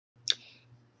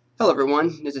Hello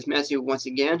everyone, this is Matthew once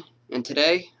again, and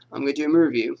today I'm going to do a movie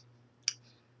review.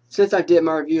 Since I did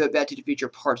my review of Back to the Future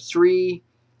Part 3,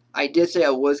 I did say I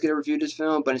was going to review this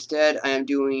film, but instead I am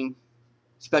doing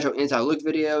special inside look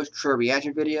videos, trailer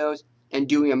reaction videos, and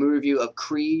doing a movie review of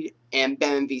Creed and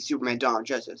Batman v Superman: Dawn of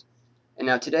Justice. And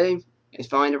now today is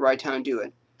finally the right time to do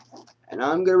it. And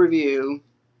I'm going to review,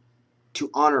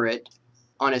 to honor it,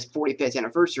 on its 45th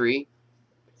anniversary,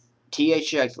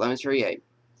 THX 1138.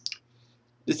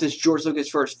 This is George Lucas'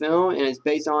 first film, and it's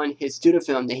based on his student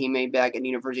film that he made back at the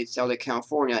University of Southern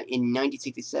California in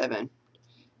 1967.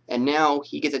 And now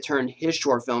he gets to turn his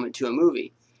short film into a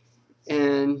movie.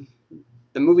 And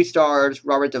the movie stars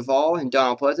Robert Duvall and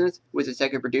Donald Pleasence, with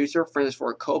executive producer Francis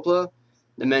Ford Coppola,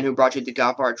 the men who brought you the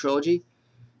Godfather trilogy,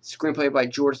 screenplay by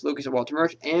George Lucas and Walter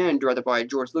Murch, and directed by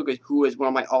George Lucas, who is one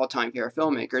of my all-time favorite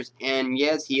filmmakers. And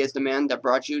yes, he is the man that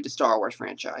brought you the Star Wars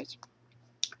franchise.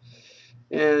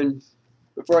 And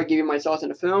before I give you my thoughts on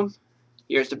the film,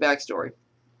 here's the backstory.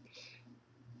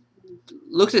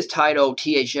 Lucas' title,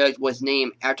 THX, was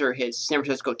named after his San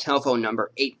Francisco telephone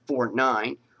number,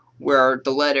 849, where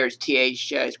the letters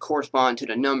THX correspond to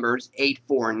the numbers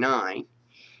 849.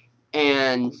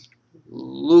 And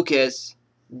Lucas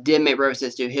did make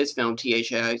references to his film,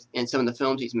 THX, in some of the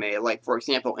films he's made. Like, for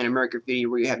example, in American Graffiti,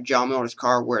 where you have John Miller's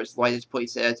car, where his license plate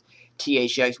says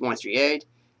THX 138.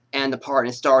 And the part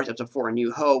in Star Wars for A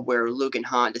New Hope, where Luke and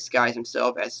Han disguise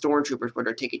themselves as stormtroopers, where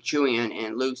they're taking Chewie,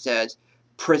 and Luke says,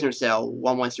 Prisoner Cell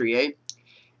 1138.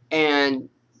 And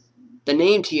the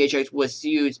name THX was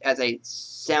used as a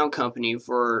sound company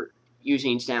for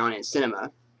using sound in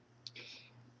cinema.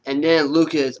 And then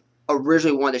Lucas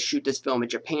originally wanted to shoot this film in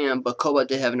Japan, but Coppola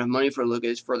didn't have enough money for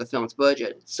Lucas for the film's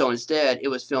budget. So instead, it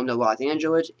was filmed in Los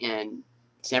Angeles and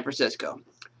San Francisco.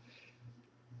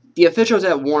 The officials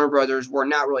at Warner Brothers were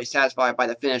not really satisfied by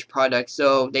the finished product,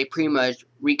 so they pretty much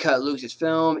recut Lucas'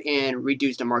 film and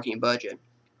reduced the marketing budget.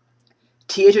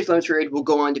 THX 1138 will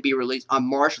go on to be released on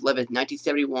March 11,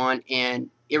 1971, and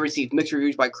it received mixed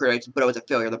reviews by critics, but it was a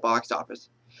failure at the box office.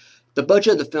 The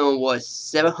budget of the film was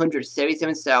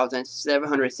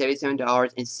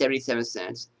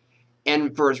 $777,777.77,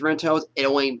 and for its rentals, it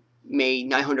only made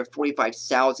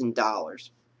 $945,000.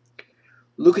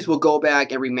 Lucas will go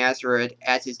back and remaster it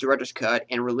as his director's cut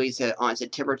and release it on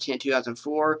September 10,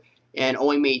 2004, and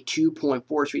only made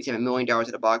 $2.437 million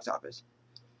at the box office.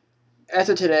 As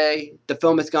of today, the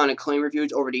film has gotten acclaimed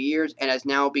reviews over the years and has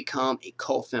now become a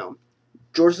cult film.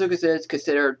 George Lucas has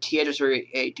considered THX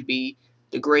 38 to be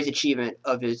the greatest achievement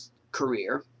of his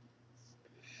career.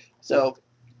 So,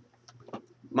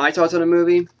 my thoughts on the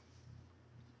movie.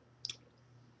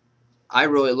 I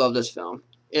really love this film.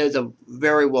 It is a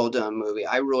very well done movie.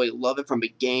 I really love it from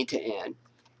beginning to end.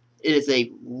 It is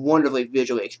a wonderfully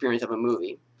visual experience of a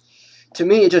movie. To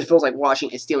me, it just feels like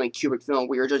watching a Stanley Kubrick film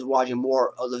where you're just watching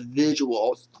more of the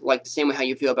visuals, like the same way how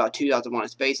you feel about 2001: A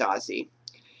Space Odyssey.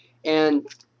 And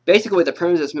basically, the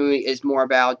premise of this movie is more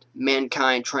about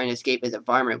mankind trying to escape its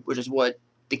environment, which is what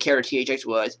the character THX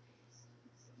was.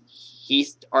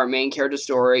 He's our main character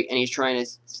story, and he's trying to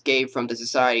escape from the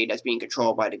society that's being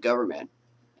controlled by the government.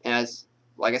 And as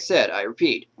like I said, I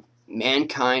repeat,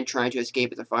 mankind trying to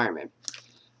escape its environment.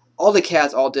 All the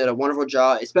cast all did a wonderful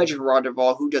job, especially for Robert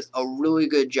Duvall, who does a really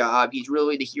good job. He's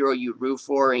really the hero you root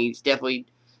for, and he's definitely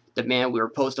the man we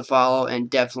were supposed to follow, and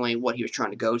definitely what he was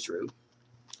trying to go through.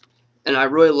 And I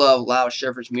really love Lyle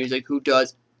Schifrin's music, who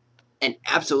does an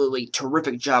absolutely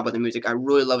terrific job with the music. I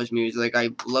really love his music.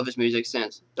 I love his music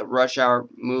since the Rush Hour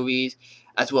movies,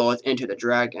 as well as Enter the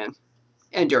Dragon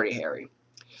and Dirty Harry.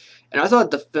 And I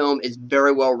thought the film is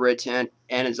very well written,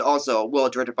 and is also well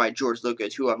directed by George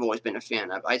Lucas, who I've always been a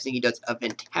fan of. I think he does a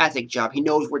fantastic job. He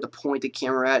knows where to point the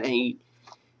camera at, and he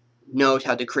knows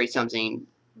how to create something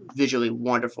visually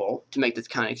wonderful to make this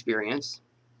kind of experience.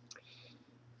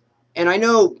 And I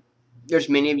know there's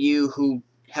many of you who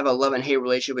have a love and hate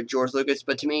relationship with George Lucas,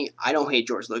 but to me, I don't hate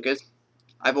George Lucas.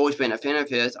 I've always been a fan of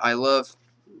his. I love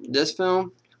this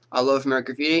film, I love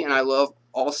American Graffiti, and I love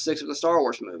all 6 of the Star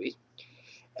Wars movies.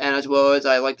 And as well as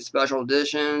I like the special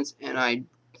editions, and I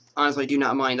honestly do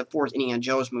not mind the fourth Indiana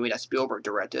Jones movie that Spielberg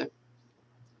directed.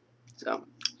 So,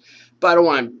 but I don't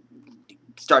want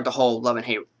to start the whole love and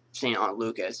hate thing on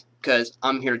Lucas, because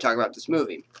I'm here to talk about this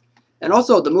movie. And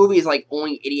also, the movie is like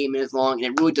only 88 minutes long,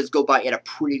 and it really does go by at a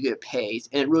pretty good pace,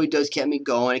 and it really does keep me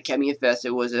going. It kept me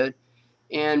invested with it,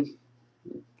 and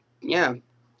yeah,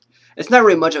 it's not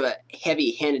really much of a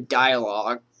heavy-handed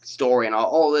dialogue story and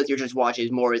all this you're just watching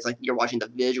is more, it's like you're watching the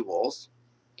visuals.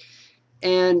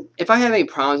 And if I have any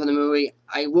problems with the movie,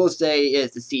 I will say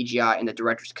it's the CGI and the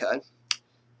director's cut.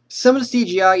 Some of the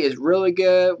CGI is really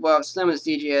good, while some of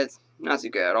the CGI is not so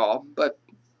good at all, but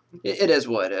it is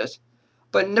what it is.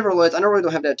 But nevertheless, I really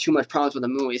don't have that too much problems with the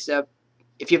movie, except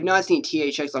if you have not seen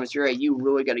THX on Series 8, you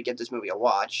really got to give this movie a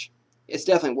watch. It's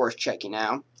definitely worth checking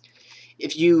out.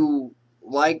 If you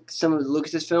like some of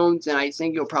Lucas's films, then I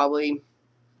think you'll probably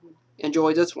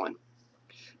enjoy this one.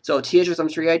 So THX on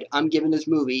Series 8, I'm giving this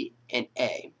movie an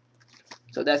A.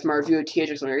 So that's my review of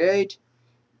THX on Series 8.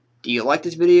 Do you like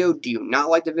this video? Do you not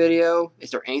like the video?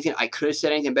 Is there anything I could have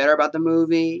said anything better about the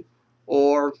movie?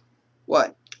 Or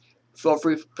what? Feel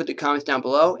free to put the comments down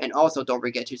below, and also don't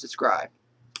forget to subscribe.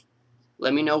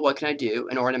 Let me know what can I do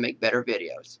in order to make better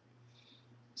videos.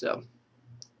 So,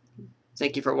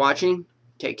 thank you for watching.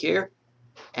 Take care.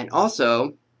 And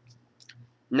also,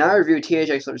 now I review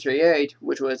THX 38,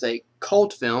 which was a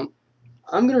cult film.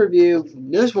 I'm going to review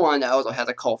this one that also has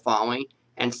a cult following,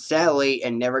 and sadly,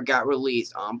 it never got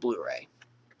released on Blu-ray.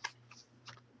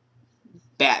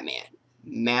 Batman,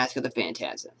 Mask of the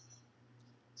Phantasm.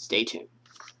 Stay tuned.